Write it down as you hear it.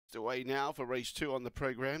away now for race 2 on the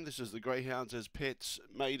program. This is the Greyhounds as Pets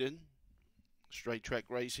maiden. Straight track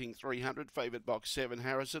racing 300. Favourite box 7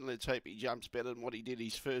 Harrison. Let's hope he jumps better than what he did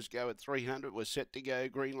his first go at 300. We're set to go.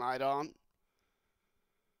 Green light on.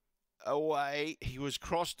 Away. He was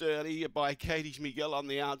crossed early by Katie's Miguel on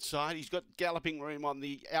the outside. He's got galloping room on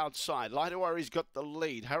the outside. Lighter Warrior's got the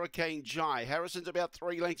lead. Hurricane Jai. Harrison's about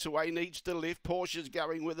 3 lengths away. Needs to lift. Porsche's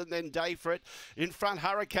going with him. Then Dayfrit. In front,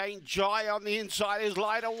 Hurricane Jai. On the inside is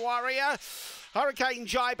Lighter Warrior. Hurricane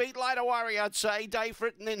Jai beat Lighter Warrior, I'd say.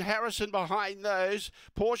 Dayfrit and then Harrison behind those.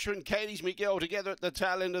 Porsche and Katie's Miguel together at the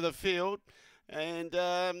tail end of the field. And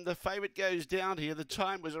the favourite goes down here. The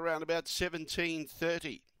time was around about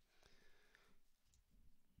 17:30.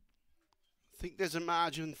 I think there's a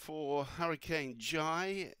margin for Hurricane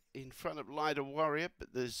Jai in front of Lighter Warrior,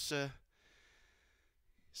 but there's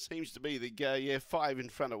seems to be the go. Yeah, 5 in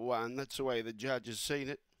front of 1. That's the way the judge has seen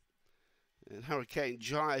it. And Hurricane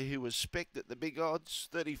Jai, who was spec'd at the big odds,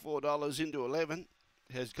 $34 into 11,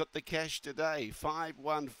 has got the cash today. 5,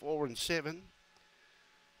 1, 4 and 7.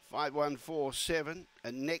 5, 1, 4, 7.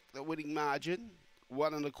 And neck the winning margin.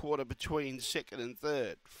 1 1/4 between second and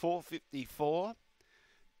third. 454.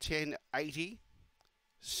 1080,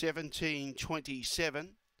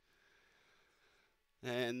 1727,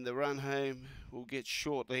 and the run home will get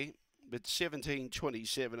shortly, but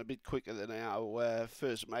 1727, a bit quicker than our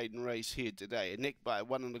first maiden race here today. A neck by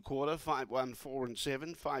 1 1/4, 5, 1, 4 and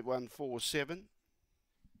 7, 5, 1, 4, 7.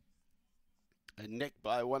 A neck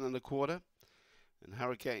by 1 1/4, and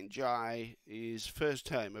Hurricane Jai is first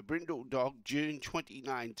home. A brindle dog, June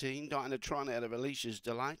 2019, Dynatron out of Alicia's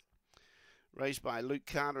Delight. Raced by Luke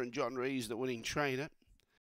Carter and John Rees, the winning trainer.